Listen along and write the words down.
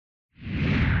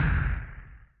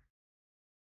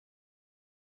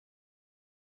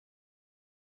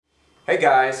Hey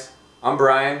guys, I'm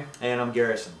Brian, And I'm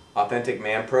Garrison. Authentic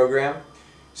Man Program.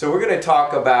 So we're going to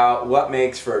talk about what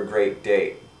makes for a great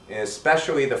date, and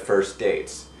especially the first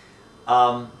dates.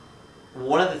 One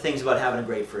of the things about having a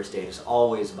great first date is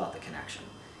always about the connection.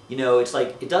 You know, it's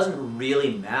like it doesn't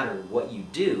really matter what you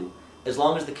do as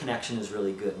long as the connection is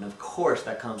really good. And of course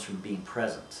that comes from being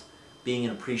present, being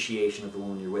an appreciation of the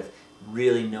woman you're with,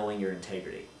 really knowing your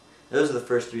integrity. Those are the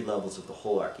first three levels of the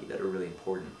holarchy that are really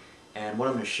important. And what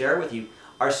I'm going to share with you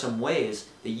are some ways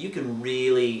that you can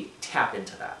really tap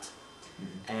into that.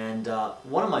 Mm-hmm. And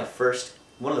one of the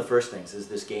first things is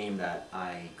this game that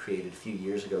I created a few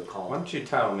years ago called... Why don't you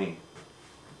tell me?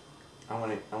 I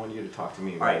want you to talk to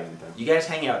me. All right, you guys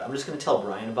hang out. I'm just going to tell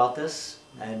Brian about this,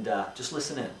 and just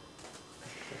listen in.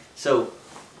 So,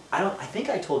 I think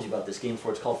I told you about this game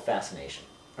before. It's called Fascination.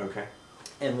 Okay.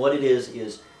 And what it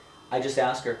is I just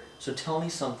ask her, so tell me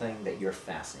something that you're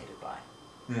fascinated by.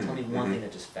 Tell me one thing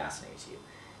that just fascinates you.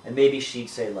 And maybe she'd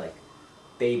say, like,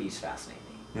 babies fascinate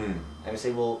me. I would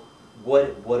say, well,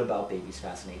 what about babies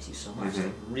fascinates you so much?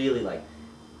 Like, really, like,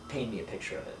 paint me a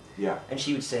picture of it. Yeah. And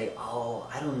she would say,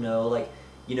 oh, I don't know, like,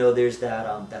 you know, there's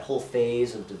that that whole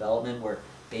phase of development where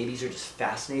babies are just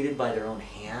fascinated by their own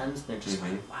hands. They're just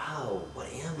like, wow, what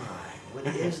am I? What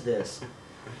is this?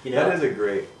 You know? That is a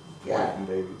great point in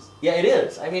babies. Yeah, it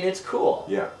is. I mean, it's cool.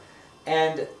 Yeah.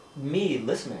 And me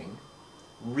listening,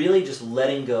 really just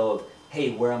letting go of,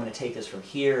 hey, where I'm going to take this from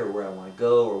here, or where I want to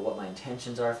go, or what my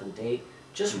intentions are for the date.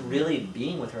 Just really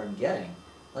being with her and getting,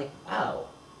 like, wow,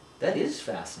 that is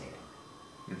fascinating.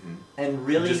 And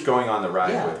really... Just going on the ride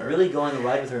with her. Yeah, really going on the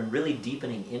ride with her and really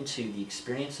deepening into the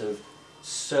experience of,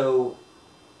 so,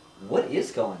 what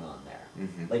is going on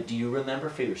there? Like, do you remember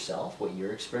for yourself what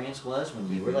your experience was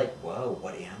when you were like, whoa,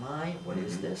 what am I? What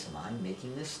is this? Am I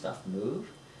making this stuff move?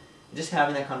 Just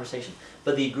having that conversation.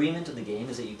 But the agreement of the game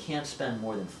is that you can't spend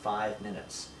more than 5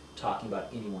 minutes talking about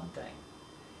any one thing.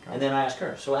 And then I ask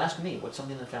her, so ask me, what's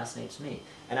something that fascinates me?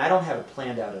 And I don't have it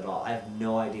planned out at all. I have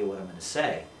no idea what I'm going to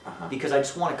say, because I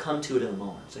just want to come to it in the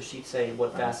moment. So she'd say,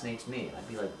 what fascinates me? And I'd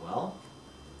be like, well,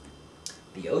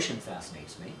 the ocean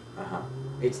fascinates me.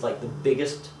 It's like the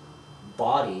biggest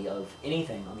body of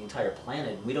anything on the entire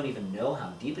planet. We don't even know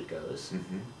how deep it goes.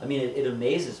 I mean, it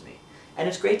amazes me. And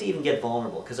it's great to even get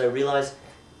vulnerable, because I realize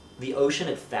the ocean,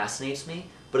 it fascinates me,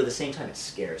 but at the same time it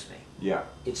scares me. Yeah.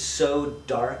 It's so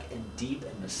dark and deep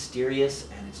and mysterious,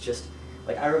 and it's just,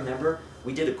 like, I remember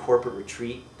we did a corporate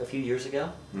retreat a few years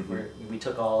ago, where we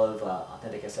took all of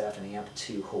Authentic SF and AMP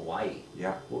to Hawaii.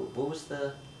 Yeah. What was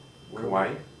the...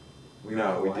 Hawaii?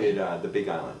 No, we did the Big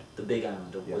Island. The Big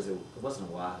Island. It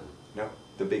wasn't Oahu. No,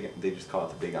 they just call it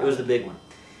the Big Island. It was the big one.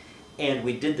 And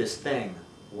we did this thing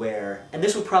where, and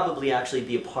this would probably actually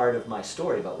be a part of my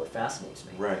story about what fascinates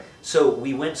me. Right. So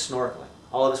we went snorkeling.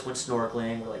 All of us went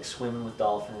snorkeling. We're like swimming with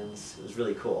dolphins. It was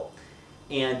really cool.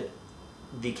 And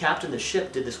the captain of the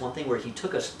ship did this one thing where he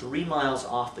took us 3 miles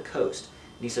off the coast.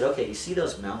 And he said, okay, you see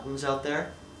those mountains out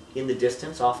there in the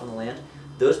distance off on the land?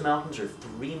 Those mountains are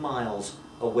 3 miles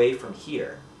away from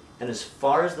here. And as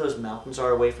far as those mountains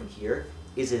are away from here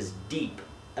is as deep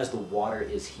as the water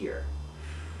is here.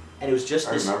 And it was just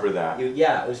this... I remember that.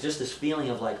 Yeah, it was just this feeling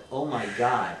of like, oh my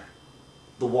God,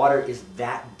 the water is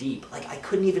that deep. Like, I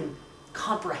couldn't even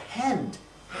comprehend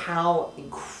how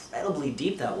incredibly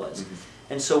deep that was.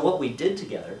 And so what we did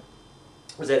together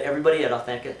was that everybody at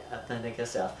Authentic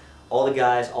SF, all the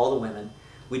guys, all the women,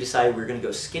 we decided we were going to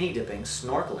go skinny dipping,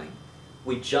 snorkeling.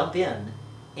 We jump in,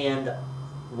 and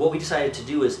what we decided to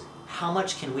do is, how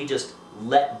much can we just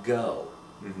let go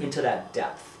into that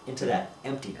depth, into that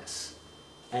emptiness?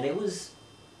 And it was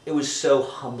so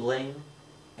humbling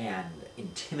and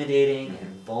intimidating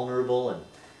and vulnerable,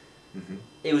 and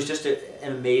it was just an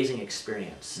amazing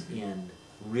experience in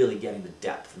really getting the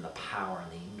depth and the power and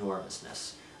the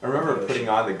enormousness. I remember putting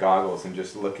on the goggles and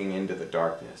just looking into the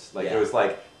darkness. Like, it was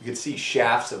like you could see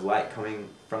shafts of light coming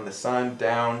from the sun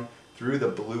down through the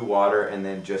blue water, and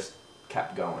then just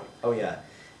kept going. Oh yeah.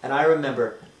 And I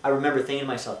remember thinking to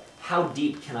myself, how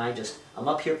deep can I just, I'm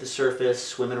up here at the surface,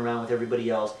 swimming around with everybody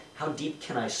else, how deep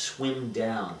can I swim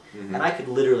down? And I could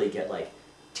literally get like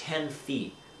 10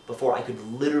 feet before I could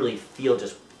literally feel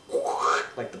just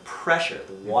like the pressure,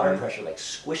 the water pressure, like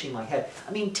squishing my head.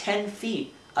 I mean, 10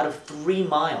 feet out of 3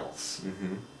 miles.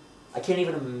 I can't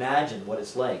even imagine what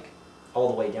it's like all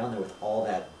the way down there with all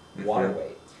that water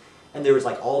weight. And there was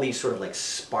like all these sort of like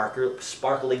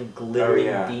sparkling,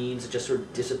 glittering beams that just sort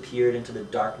of disappeared into the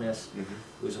darkness.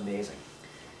 It was amazing.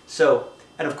 So,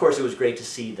 and of course it was great to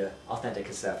see the Authentic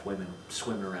SF women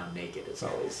swimming around naked. It's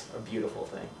always a beautiful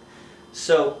thing.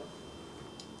 So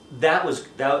that was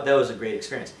a great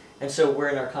experience. And so we're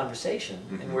in our conversation,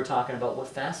 and Mm-hmm. we're talking about what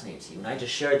fascinates you. And I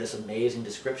just shared this amazing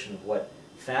description of what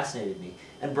fascinated me.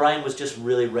 And Brian was just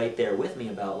really right there with me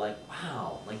about like,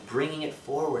 wow, like bringing it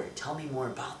forward. Tell me more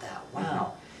about that. Wow.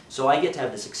 Mm-hmm. So I get to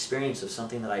have this experience of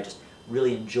something that I just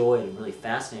really enjoyed and really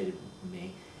fascinated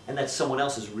me, and that someone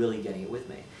else is really getting it with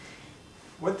me.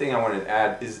 One thing I wanted to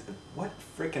add is what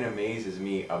freaking amazes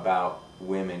me about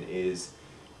women is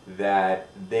that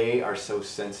they are so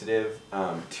sensitive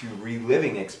to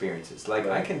reliving experiences. Like I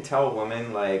Right. can tell a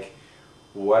woman like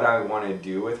what I want to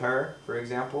do with her, for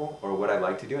example, or what I'd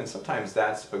like to do, and sometimes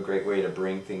that's a great way to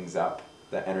bring things up,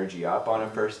 the energy up on a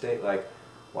first date. Like,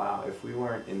 wow, if we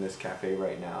weren't in this cafe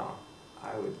right now,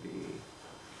 I would be,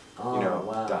 Oh, you know,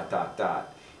 wow. dot dot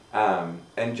dot.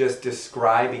 And just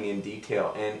describing in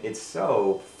detail. And it's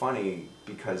so funny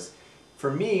because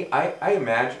for me, I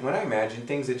imagine, when I imagine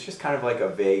things, it's just kind of like a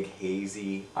vague,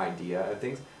 hazy idea of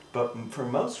things. But for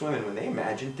most women, when they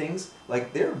imagine things,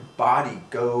 like their body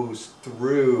goes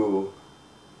through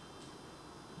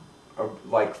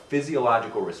like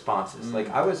physiological responses. Like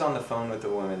I was on the phone with a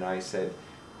woman and I said,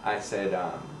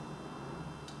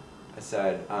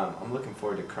 I'm looking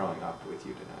forward to curling up with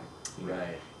you tonight. You know?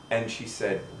 Right. And she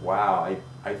said, wow,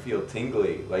 I feel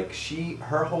tingly. Like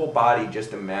her whole body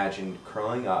just imagined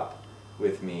curling up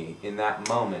with me in that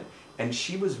moment. And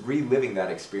she was reliving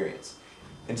that experience.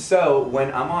 And so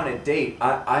when I'm on a date,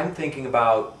 I'm thinking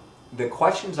about the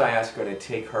questions I ask are going to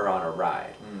take her on a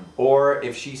ride. Or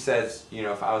if she says, you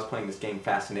know, if I was playing this game,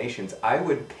 Fascinations, I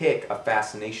would pick a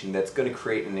fascination that's going to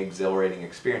create an exhilarating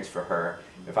experience for her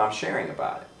if I'm sharing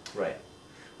about it. Right.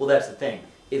 Well, that's the thing.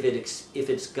 If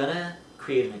it's gonna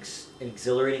create an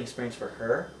exhilarating experience for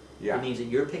her, Yeah. it means that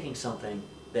you're picking something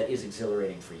that is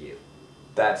exhilarating for you.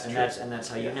 That's And true. that's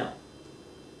how you know.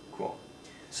 Cool.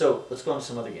 So let's go on to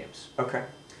some other games. Okay.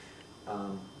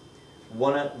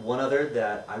 One other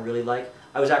that I really like.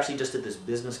 I was actually just at this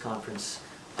business conference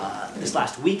this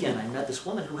last weekend. I met this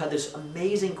woman who had this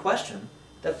amazing question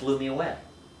that blew me away,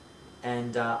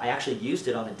 and I actually used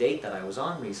it on a date that I was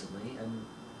on recently, and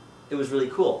it was really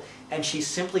cool. And she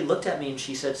simply looked at me and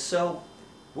she said, "So,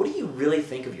 what do you really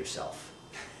think of yourself?"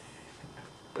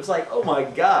 It was like, oh my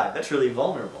God, that's really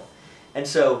vulnerable. And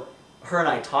so her and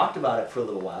I talked about it for a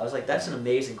little while. I was like, that's an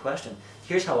amazing question.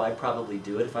 Here's how I'd probably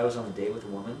do it if I was on a date with a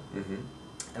woman. Mm-hmm.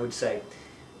 I would say,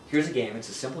 here's a game. It's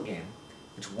a simple game.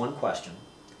 It's one question,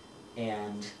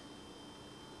 and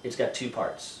it's got two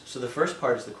parts. So the first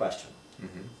part is the question.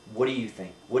 Mm-hmm. What do you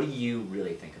think? What do you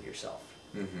really think of yourself?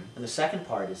 Mm-hmm. And the second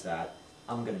part is that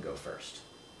I'm going to go first.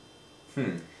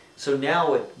 Hmm. So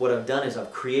now what I've done is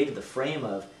I've created the frame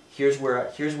of here's where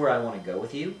I want to go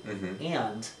with you, Mm-hmm.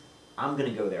 and I'm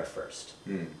going to go there first.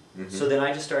 Mm-hmm. So then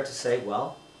I just start to say,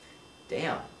 well,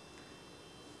 damn.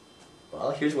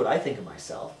 Well, here's what I think of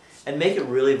myself. And make it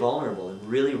really vulnerable and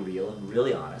really real and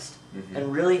really honest Mhm.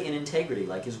 and really in integrity,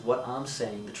 like is what I'm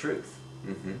saying the truth.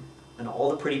 Mm-hmm. And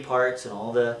all the pretty parts and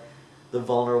all the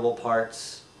vulnerable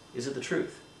parts, is it the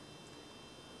truth?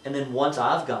 And then once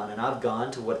I've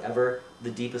gone to whatever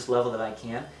the deepest level that I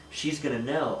can, she's going to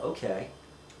know, okay,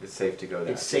 It's safe to go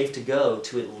there. it's safe to go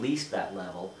to at least that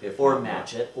level, If or not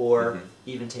match more. it, or Mhm.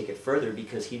 even take it further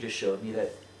because he just showed me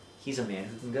that he's a man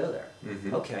who can go there.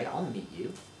 Mhm. Okay, I'll meet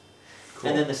you. Cool.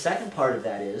 And then the second part of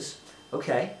that is,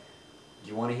 okay, do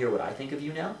you want to hear what I think of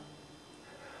you now?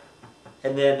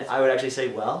 And then I would actually say,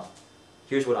 well,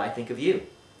 here's what I think of you.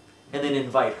 And then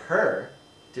invite her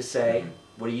to say, Mhm.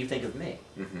 what do you think of me?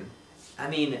 Mm-hmm. I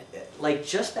mean, like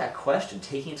just that question,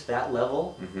 taking it to that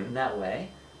level Mhm. in that way,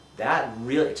 that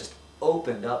really just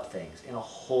opened up things in a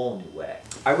whole new way.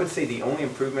 I would say the only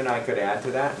improvement I could add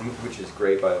to that, which is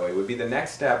great by the way, would be the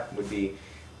next step would be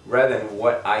rather than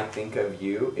what I think of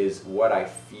you is what I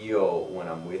feel when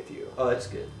I'm with you. Oh, that's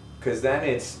good. Because then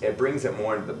it brings it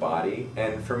more into the body.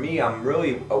 And for me, I'm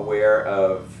really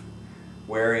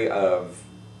wary of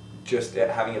just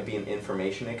having it be an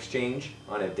information exchange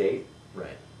on a date.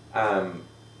 Right.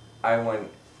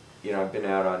 I've been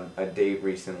out on a date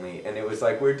recently, and it was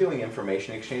like we're doing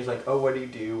information exchange, like, oh, what do you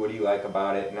do? What do you like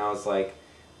about it? And I was like,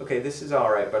 okay, this is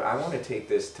all right, but I want to take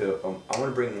this to, I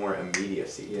want to bring more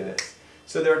immediacy to this.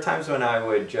 So there are times when I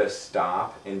would just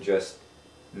stop and just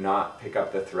not pick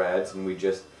up the threads, and we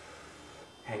just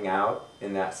hang out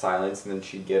in that silence, and then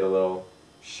she'd get a little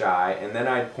shy, and then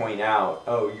I'd point out,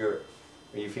 oh,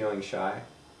 are you feeling shy?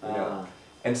 You know?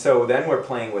 And so then we're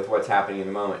playing with what's happening in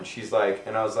the moment. And she's like,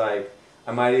 and I was like,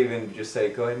 I might even just say,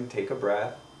 go ahead and take a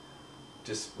breath.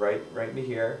 Just right into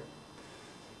here.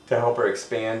 to help her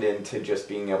expand into just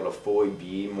being able to fully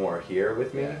be more here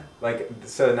with me. Yeah. Like,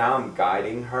 so now I'm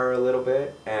guiding her a little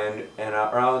bit, or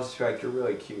I'll just be like, you're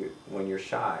really cute when you're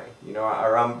shy, you know,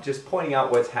 or I'm just pointing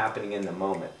out what's happening in the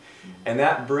moment. And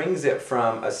that brings it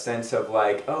from a sense of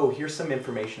like, oh, here's some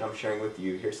information I'm sharing with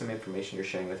you, here's some information you're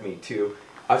sharing with me, to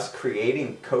us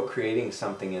co-creating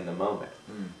something in the moment.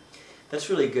 That's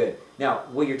really good. Now,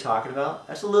 what you're talking about,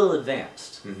 that's a little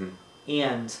advanced.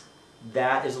 And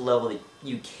that is a level that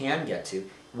you can get to.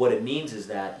 What it means is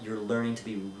that you're learning to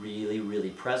be really, really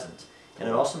present. And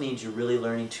it also means you're really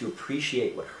learning to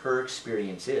appreciate what her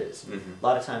experience is. A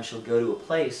lot of times she'll go to a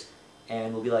place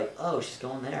and we'll be like, oh, she's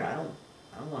going there. I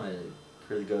don't want to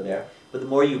really go there. But the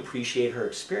more you appreciate her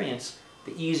experience,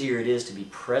 the easier it is to be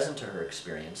present to her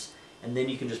experience. And then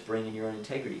you can just bring in your own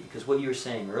integrity. Because what you were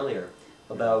saying earlier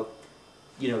about,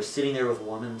 you know, sitting there with a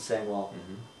woman and saying, well,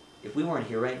 if we weren't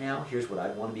here right now, here's what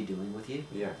I'd want to be doing with you.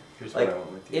 Yeah, here's like, what I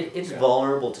want with you. It's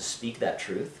vulnerable to speak that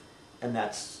truth, and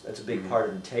that's a big part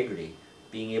of integrity.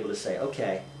 Being able to say,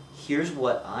 okay, here's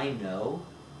what I know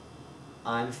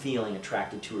I'm feeling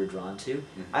attracted to or drawn to.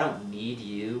 I don't need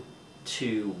you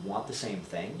to want the same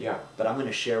thing, but I'm going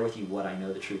to share with you what I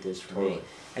know the truth is for me.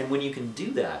 And when you can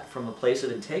do that from a place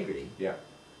of integrity,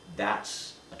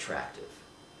 that's attractive.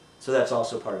 So that's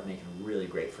also part of making a really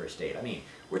great first date. I mean,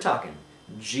 we're talking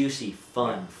juicy,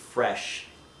 fun, fresh,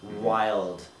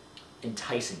 wild,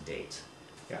 enticing dates.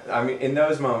 Yeah, I mean, in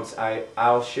those moments,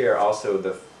 I'll share also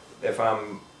if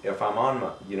I'm on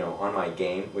my, you know, on my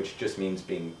game, which just means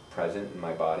being present in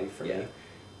my body for me.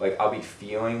 Like, I'll be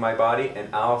feeling my body,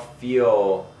 and I'll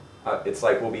feel. It's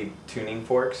like we'll be tuning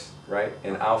forks, right?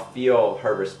 And I'll feel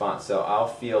her response. So I'll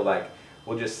feel like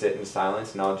we'll just sit in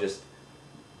silence, and I'll just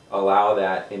allow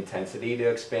that intensity to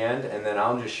expand, and then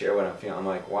I'll just share what I'm feeling. I'm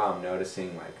like, wow, I'm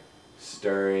noticing like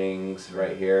stirrings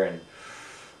right here, and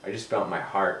I just felt my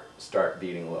heart start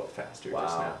beating a little faster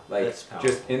just now. Like,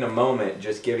 just in a moment,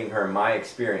 just giving her my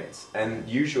experience. And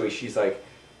usually she's like,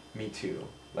 me too.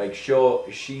 Like,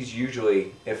 she's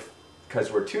usually,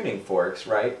 because we're tuning forks,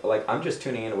 right? Like, I'm just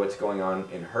tuning into what's going on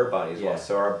in her body as well.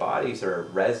 So our bodies are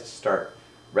start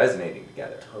resonating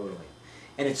together. Totally.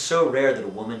 And it's so rare that a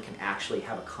woman can actually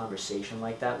have a conversation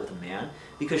like that with a man,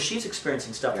 because she's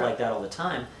experiencing stuff like that all the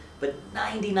time, but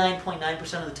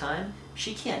 99.9% of the time,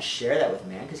 she can't share that with a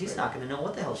man because he's not going to know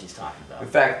what the hell she's talking about. In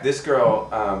fact, this girl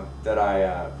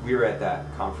that we were at that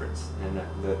conference, and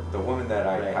the woman that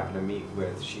I happened to meet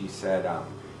with, she said,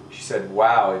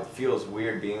 wow, it feels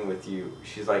weird being with you.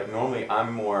 She's like, normally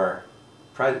I'm more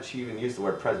present. She even used the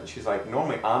word present. She's like,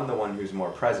 normally I'm the one who's more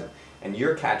present, and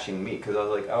you're catching me, because I was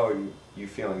like, oh, you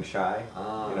feeling shy?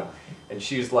 You know? And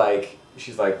she's like,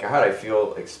 God, I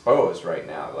feel exposed right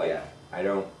now. Like, I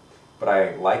don't, but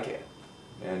I like it.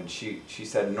 And she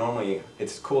said, normally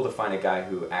it's cool to find a guy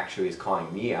who actually is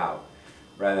calling me out,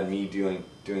 rather than me doing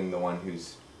the one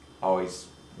who's always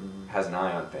has an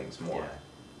eye on things more. Yeah,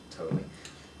 totally.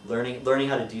 Learning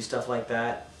how to do stuff like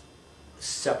that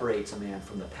separates a man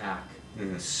from the pack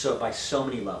by so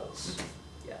many levels.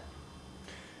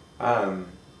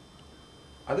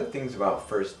 Other things about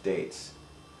first dates.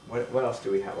 What else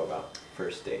do we have about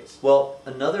first dates? Well,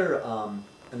 another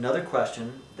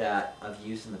question that I've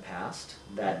used in the past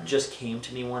that just came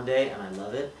to me one day, and I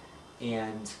love it,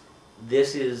 and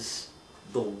this is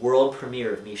the world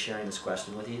premiere of me sharing this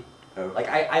question with you. Okay. Like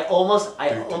yeah,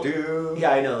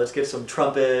 I know. Let's get some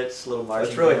trumpets, a little marching.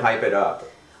 Let's really hype it up.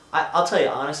 I'll tell you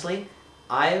honestly,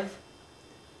 I've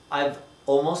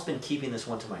almost been keeping this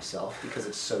one to myself because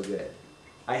it's so good.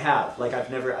 I have. Like, I've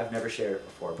never shared it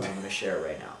before, but I'm going to share it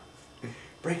right now.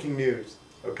 Breaking news.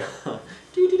 Okay.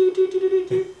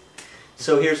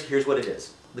 So here's what it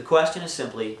is. The question is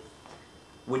simply,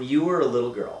 when you were a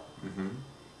little girl,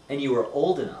 and you were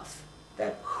old enough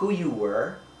that who you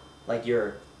were, like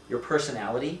your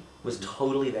personality, was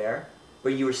totally there,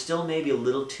 but you were still maybe a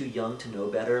little too young to know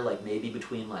better, like maybe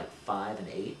between like 5 and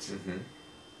 8,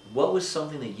 what was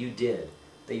something that you did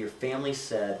that your family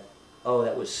said, oh,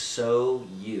 that was so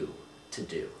you to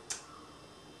do?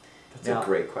 That's a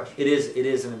great question. It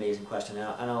is an amazing question,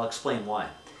 and I'll explain why.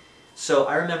 So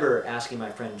I remember asking my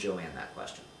friend Joanne that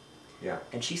question. Yeah.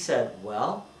 And she said,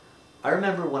 well, I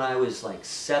remember when I was like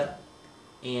 7,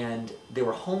 and there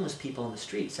were homeless people on the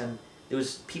streets, and there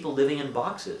was people living in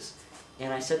boxes.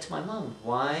 And I said to my mom,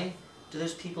 why do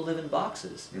those people live in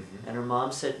boxes? And her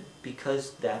mom said,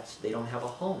 because they don't have a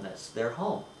home, that's their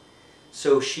home.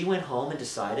 So she went home and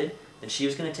decided that she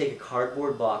was going to take a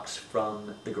cardboard box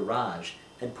from the garage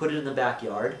and put it in the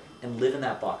backyard and live in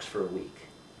that box for a week.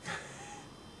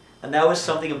 And that was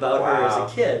something about her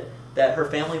as a kid that her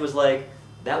family was like,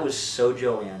 that was so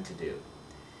Joanne to do.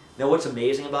 Now what's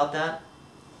amazing about that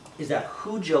is that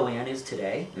who Joanne is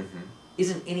today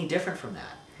isn't any different from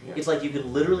that. Yeah. It's like you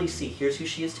can literally see, here's who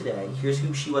she is today, here's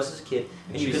who she was as a kid.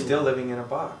 And she's still living in a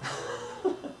box.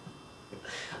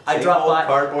 I drop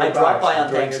by on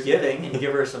Thanksgiving and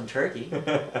give her some turkey.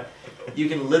 You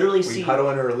can literally see... We huddle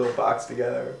in her little box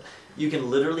together. You can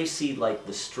literally see like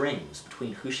the strings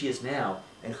between who she is now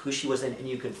and who she was then, and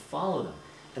you can follow them.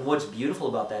 And what's beautiful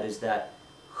about that is that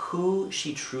who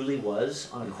she truly was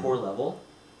on a core level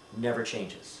never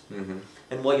changes.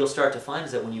 And what you'll start to find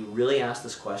is that when you really ask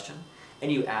this question,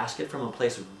 and you ask it from a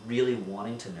place of really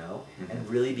wanting to know, and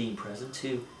really being present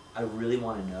to, I really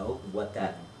want to know what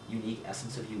that unique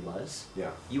essence of you was,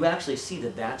 you actually see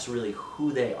that that's really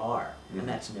who they are, and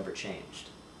that's never changed.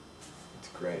 It's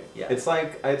great. Yeah. It's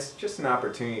like, it's just an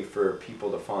opportunity for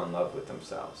people to fall in love with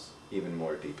themselves even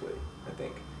more deeply, I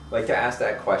think. Like, to ask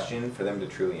that question, for them to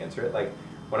truly answer it. Like,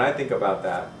 when I think about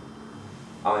that,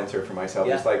 I'll answer it for myself.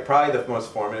 It's like, probably the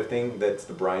most formative thing, that's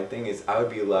the Brian thing, is I would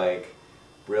be like,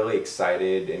 really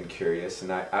excited and curious,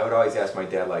 and I would always ask my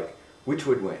dad, like, which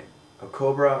would win, a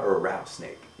cobra or a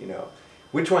rattlesnake, you know?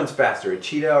 Which one's faster, a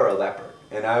cheetah or a leopard?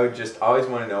 And I would just always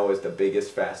want to know who was the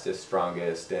biggest, fastest,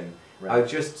 strongest, and I was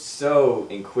just so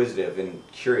inquisitive and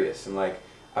curious, and like,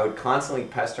 I would constantly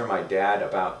pester my dad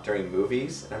about during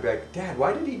movies, and I'd be like, Dad,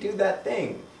 why did he do that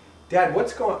thing? Dad,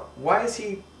 why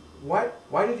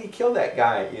did he kill that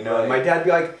guy, you know? And my dad'd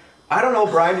be like, I don't know,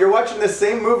 Brian, you're watching the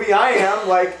same movie I am,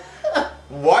 like,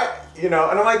 what? You know,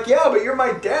 and I'm like, yeah, but you're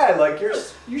my dad, like,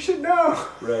 you should know.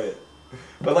 Right.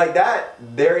 But like that,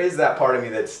 there is that part of me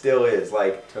that still is,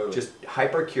 like, just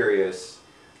hyper curious,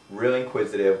 really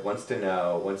inquisitive, wants to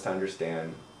know, wants to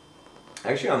understand.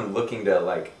 Actually, I'm looking to,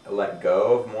 like, let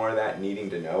go of more of that needing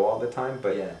to know all the time,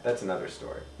 but that's another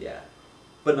story. Yeah.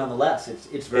 But nonetheless,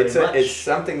 it's very much... It's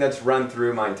something that's run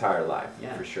through my entire life,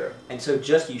 for sure. And so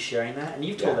just you sharing that, and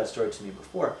you've told that story to me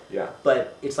before, yeah.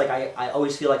 But it's like I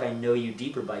always feel like I know you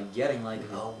deeper by getting like,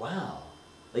 oh wow.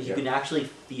 Like you can actually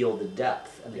feel the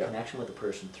depth and the connection with the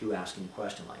person through asking a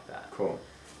question like that. Cool.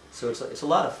 So it's a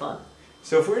lot of fun.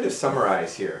 So if we were to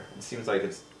summarize here, it seems like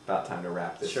it's about time to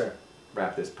wrap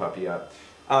this puppy up.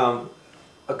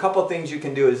 A couple things you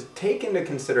can do is take into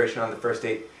consideration on the first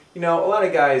date. You know, a lot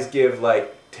of guys give,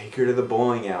 like, take her to the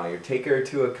bowling alley, or take her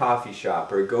to a coffee shop,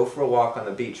 or go for a walk on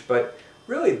the beach. But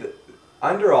really,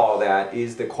 under all that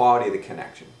is the quality of the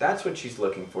connection. That's what she's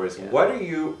looking for, is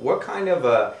what kind of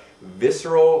a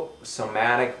visceral,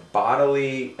 somatic,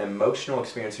 bodily, emotional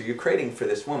experience are you creating for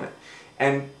this woman?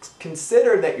 And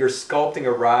consider that you're sculpting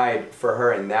a ride for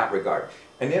her in that regard.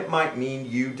 And it might mean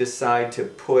you decide to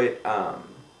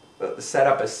set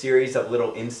up a series of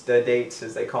little Insta dates,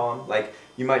 as they call them. Like,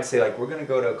 you might say, like, we're going to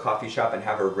go to a coffee shop and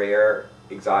have a rare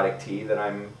exotic tea that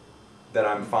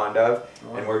I'm fond of,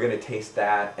 and we're going to taste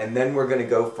that, and then we're going to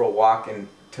go for a walk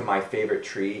to my favorite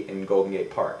tree in Golden Gate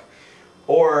Park.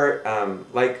 Or,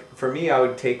 like, for me, I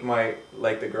would take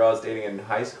the girl I was dating in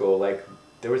high school, like,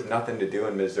 there was nothing to do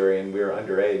in Missouri, and we were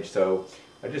underage, so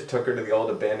I just took her to the old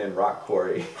abandoned rock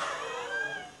quarry.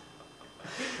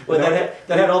 Well, that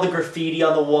had all the graffiti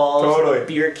on the walls, and the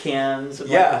beer cans. And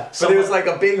but it was like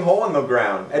a big hole in the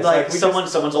ground. And like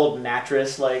someone's old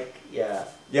mattress, like, Yeah,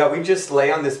 we just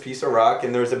lay on this piece of rock,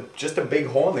 and there was just a big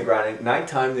hole in the ground. At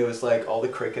nighttime, there was like all the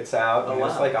crickets out, and it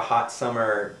was like a hot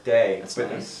summer day. That's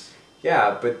nice.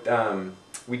 Yeah, but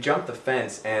we jumped the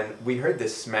fence, and we heard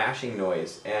this smashing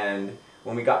noise, and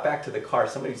when we got back to the car,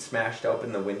 somebody smashed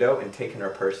open the window and taken her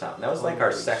purse out. And that was like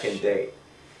our second date.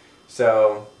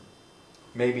 So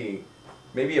maybe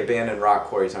abandoned rock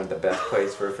quarries aren't the best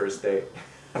place for a first date.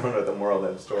 I don't know what the moral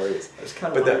of that story is. I was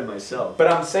kind of wondering myself. But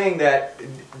I'm saying that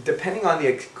depending on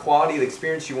the quality of the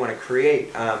experience you want to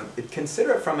create,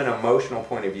 consider it from an emotional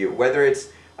point of view. Whether it's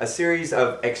a series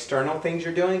of external things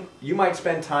you're doing, you might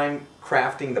spend time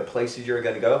crafting the places you're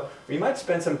going to go, or you might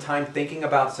spend some time thinking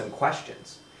about some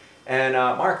questions. And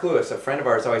Mark Lewis, a friend of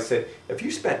ours, always said, if you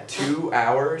spent 2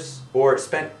 hours or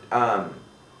spent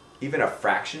even a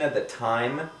fraction of the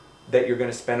time that you're going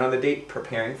to spend on the date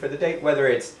preparing for the date, whether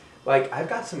it's like, I've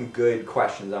got some good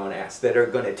questions I want to ask that are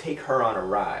going to take her on a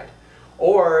ride,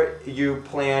 or you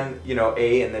plan,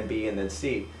 A and then B and then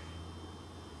C,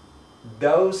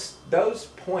 those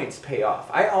points pay off.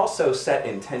 I also set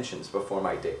intentions before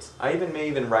my dates. I may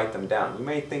even write them down. You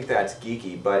may think that's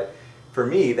geeky, but for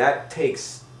me, that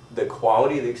takes the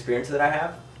quality of the experience that I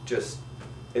have,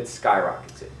 it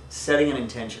skyrockets it. Setting an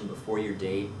intention before your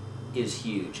date is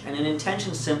huge. And an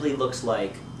intention simply looks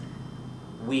like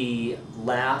we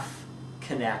laugh,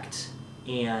 connect,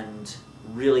 and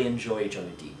really enjoy each other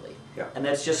deeply. Yeah. And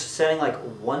that's just setting like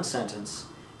one sentence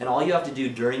And all you have to do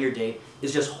during your date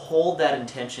is just hold that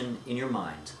intention in your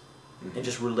mind and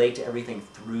just relate to everything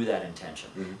through that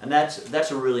intention. And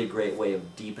that's a really great way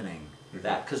of deepening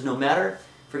that. Because no matter,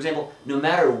 for example, no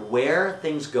matter where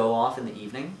things go off in the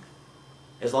evening,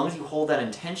 as long as you hold that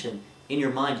intention in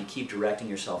your mind, you keep directing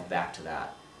yourself back to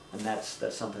that. And that's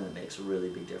something that makes a really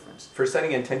big difference. For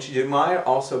setting intentions, you might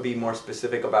also be more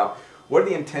specific about what are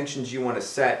the intentions you want to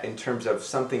set in terms of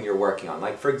something you're working on.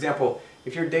 Like, for example,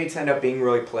 if your dates end up being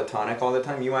really platonic all the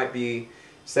time, you might be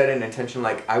set an intention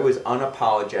like, I was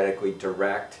unapologetically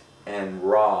direct and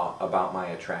raw about my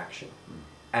attraction.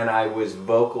 And I was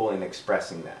vocal in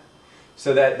expressing that.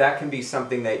 So that can be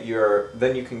something that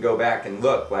then you can go back and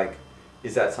look, like,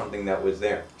 is that something that was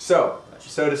there? So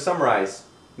to summarize,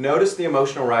 notice the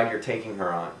emotional ride you're taking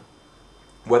her on.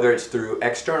 Whether it's through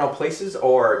external places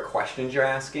or questions you're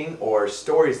asking or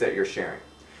stories that you're sharing.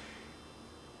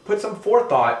 Put some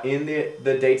forethought in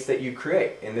the dates that you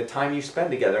create, in the time you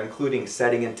spend together, including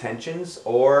setting intentions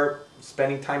or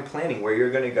spending time planning where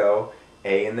you're going to go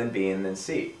A and then B and then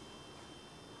C.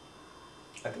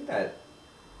 I think that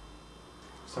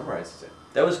summarizes it.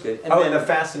 That was good. And the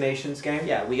fascinations game?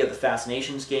 Yeah, we got the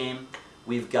fascinations game.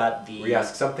 We've got the... We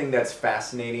ask something that's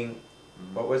fascinating.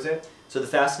 What was it? So the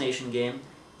fascination game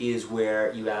is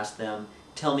where you ask them,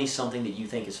 tell me something that you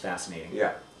think is fascinating.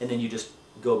 Yeah. And then you just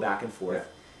go back and forth. Yeah.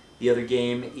 The other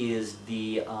game is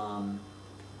the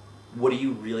what do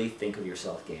you really think of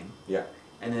yourself game. Yeah.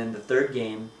 And then the third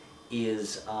game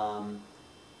is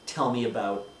tell me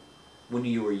about when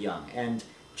you were young. And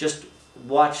just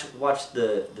watch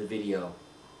the video.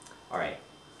 All right,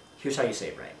 here's how you say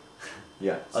it right.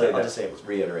 Yeah, I'll just say it. Let's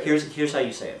reiterate. Here's how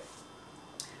you say it.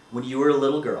 When you were a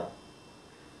little girl,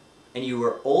 and you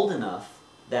were old enough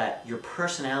that your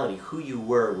personality, who you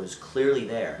were, was clearly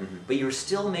there, but you were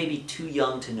still maybe too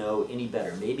young to know any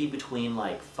better, maybe between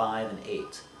like 5 and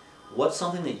 8. What's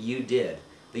something that you did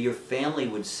that your family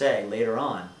would say later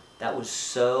on, that was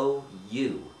so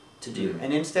you to do?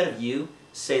 And instead of you,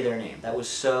 say their name. That was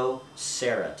so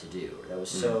Sarah to do, or that was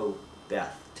so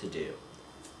Beth to do.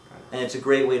 And it's a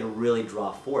great way to really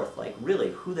draw forth, like,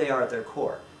 really, who they are at their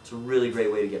core. It's a really great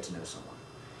way to get to know someone.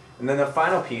 And then the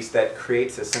final piece that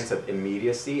creates a sense of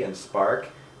immediacy and spark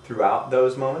throughout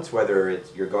those moments, whether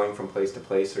it's you're going from place to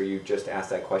place or you just ask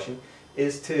that question,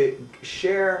 is to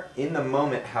share in the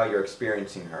moment how you're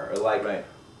experiencing her. Or like,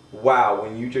 wow,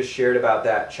 when you just shared about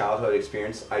that childhood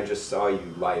experience, I just saw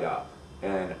you light up.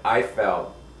 And I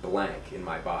felt blank in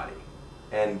my body.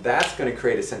 And that's going to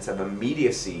create a sense of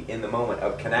immediacy in the moment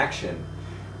of connection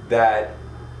that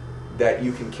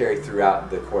you can carry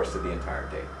throughout the course of the entire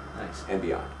day. Nice. And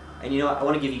beyond. And you know what? I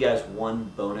want to give you guys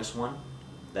one bonus one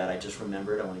that I just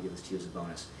remembered. I want to give this to you as a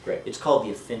bonus. Great. It's called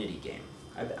the Affinity Game.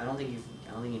 I don't think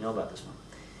you know about this one.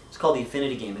 It's called the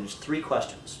Affinity Game, and it's 3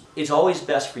 questions. It's always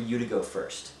best for you to go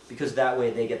first, because that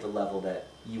way they get the level that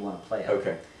you want to play at.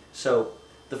 Okay. So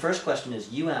the first question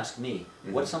is, you ask me,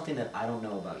 what's something that I don't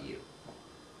know about you?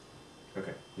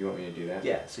 Okay. You want me to do that?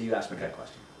 Yeah, so you ask me that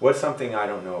question. What's something I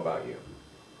don't know about you?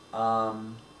 Let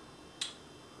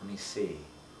me see.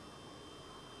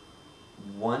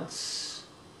 Once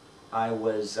I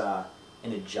was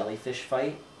in a jellyfish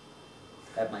fight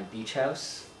at my beach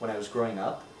house when I was growing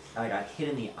up, and I got hit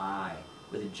in the eye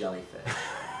with a jellyfish.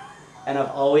 And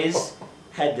I've always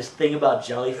had this thing about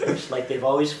jellyfish, like they've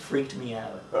always freaked me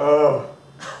out. Oh.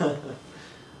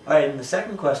 Alright, and the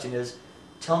second question is,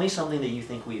 tell me something that you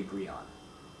think we agree on.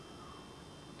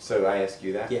 So I ask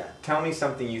you that? Yeah. Tell me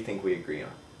something you think we agree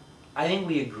on. I think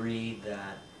we agree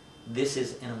that this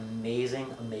is an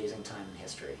amazing, amazing time in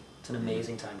history. It's an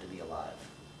amazing time to be alive.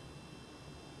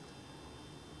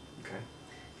 Okay.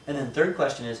 And then the third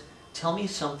question is, tell me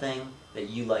something that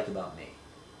you like about me.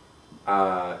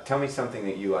 Tell me something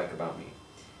that you like about me.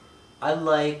 I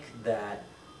like that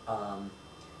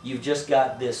you've just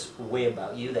got this way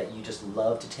about you that you just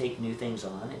love to take new things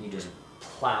on and you just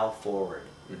plow forward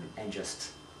and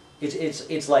just...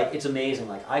 It's like, it's amazing.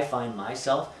 Like, I find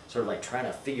myself sort of like trying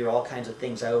to figure all kinds of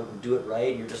things out and do it right,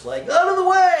 and you're just like, out of the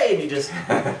way! And you just,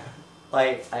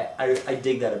 like, I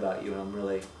dig that about you,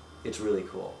 and it's really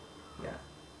cool. Yeah.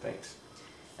 Thanks.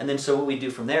 And then so what we do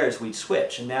from there is we'd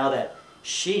switch, and now that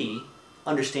she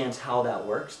understands how that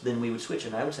works, then we would switch,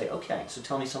 and I would say, okay, so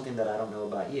tell me something that I don't know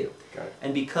about you. Got it.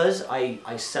 And because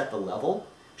I set the level,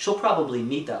 she'll probably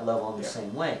meet that level in the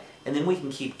same way. And then we can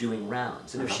keep doing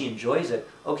rounds. And if she enjoys it,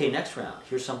 okay, next round,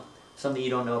 here's something you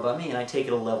don't know about me, and I take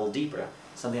it a level deeper. Yeah.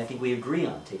 Something I think we agree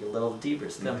on, take it a level deeper.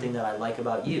 Something that I like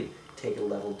about you, take it a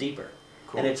level deeper.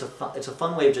 Cool. And it's a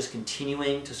fun way of just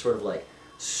continuing to sort of like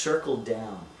circle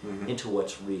down into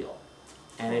what's real.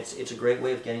 And it's a great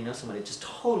way of getting to know someone. It just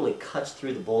totally cuts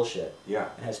through the bullshit. Yeah.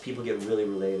 And has people get really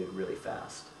related really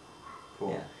fast.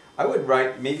 Cool. Yeah. I would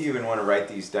write, maybe even want to write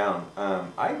these down.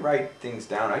 I write things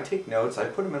down. I take notes. I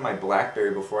put them in my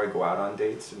BlackBerry before I go out on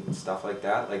dates and stuff like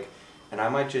that. Like, and I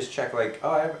might just check like,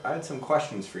 oh, I had some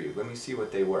questions for you. Let me see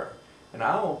what they were. And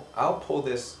I'll pull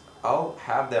this. I'll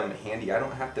have them handy. I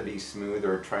don't have to be smooth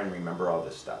or try and remember all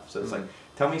this stuff. So it's like,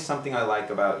 tell me something I like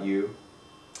about you,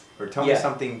 or tell me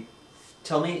something.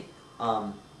 Tell me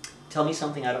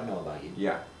something I don't know about you.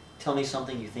 Yeah. Tell me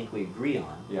something you think we agree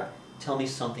on. Yeah. Tell me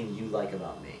something you like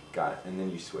about me. Got it. And then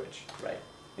you switch. Right.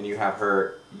 And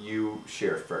you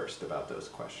share first about those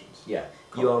questions. Yeah.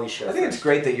 Cool. You always share I think first. it's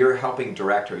great that you're helping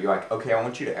direct her. You're like, okay, I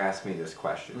want you to ask me this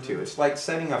question too. It's like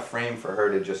setting a frame for her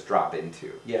to just drop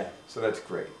into. Yeah. So that's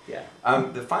great. Yeah.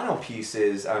 The final piece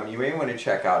is you may want to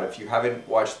check out, if you haven't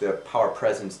watched the Power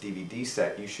Presence DVD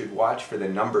set, you should watch for the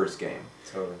numbers game.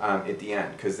 Totally. At the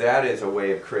end, because that is a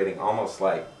way of creating almost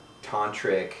like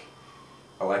tantric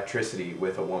electricity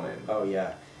with a woman. Oh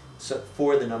yeah. So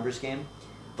for the numbers game,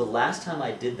 the last time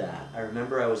I did that, I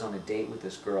remember I was on a date with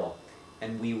this girl,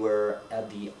 and we were at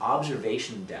the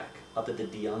observation deck up at the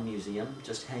De Young Museum,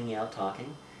 just hanging out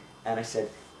talking, and I said,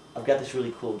 I've got this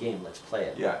really cool game, let's play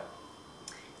it. Yeah.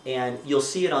 And you'll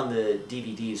see it on the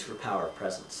DVDs for Power of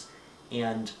Presence.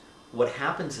 And what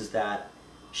happens is that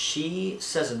she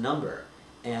says a number,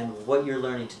 and what you're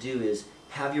learning to do is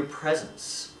have your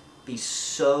presence be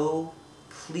so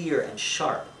clear and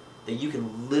sharp that you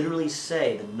can literally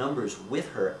say the numbers with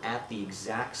her at the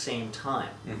exact same time.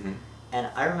 Mm-hmm. And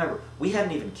I remember, we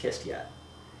hadn't even kissed yet.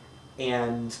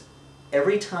 And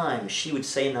every time she would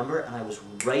say a number, and I was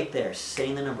right there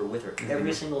saying the number with her,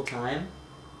 every single time,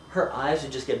 her eyes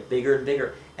would just get bigger and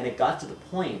bigger. And it got to the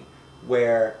point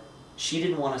where she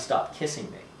didn't want to stop kissing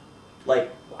me.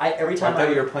 Like, every time I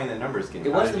thought you were playing the numbers game.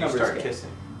 It How was did the you numbers start game.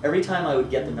 kissing? Every time I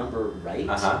would get the number right,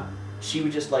 she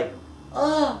would just like,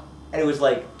 ah! And it was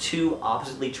like two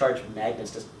oppositely charged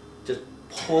magnets just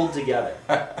pulled together.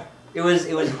 It was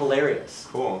hilarious.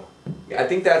 Cool. Yeah, I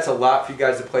think that's a lot for you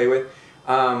guys to play with.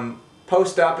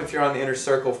 Post up if you're on the Inner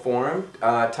Circle forum.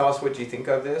 Tell us what you think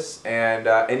of this, and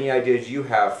any ideas you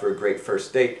have for a great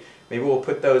first date. Maybe we'll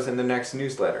put those in the next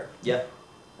newsletter. Yeah.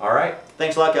 All right.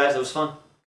 Thanks a lot, guys. It was fun.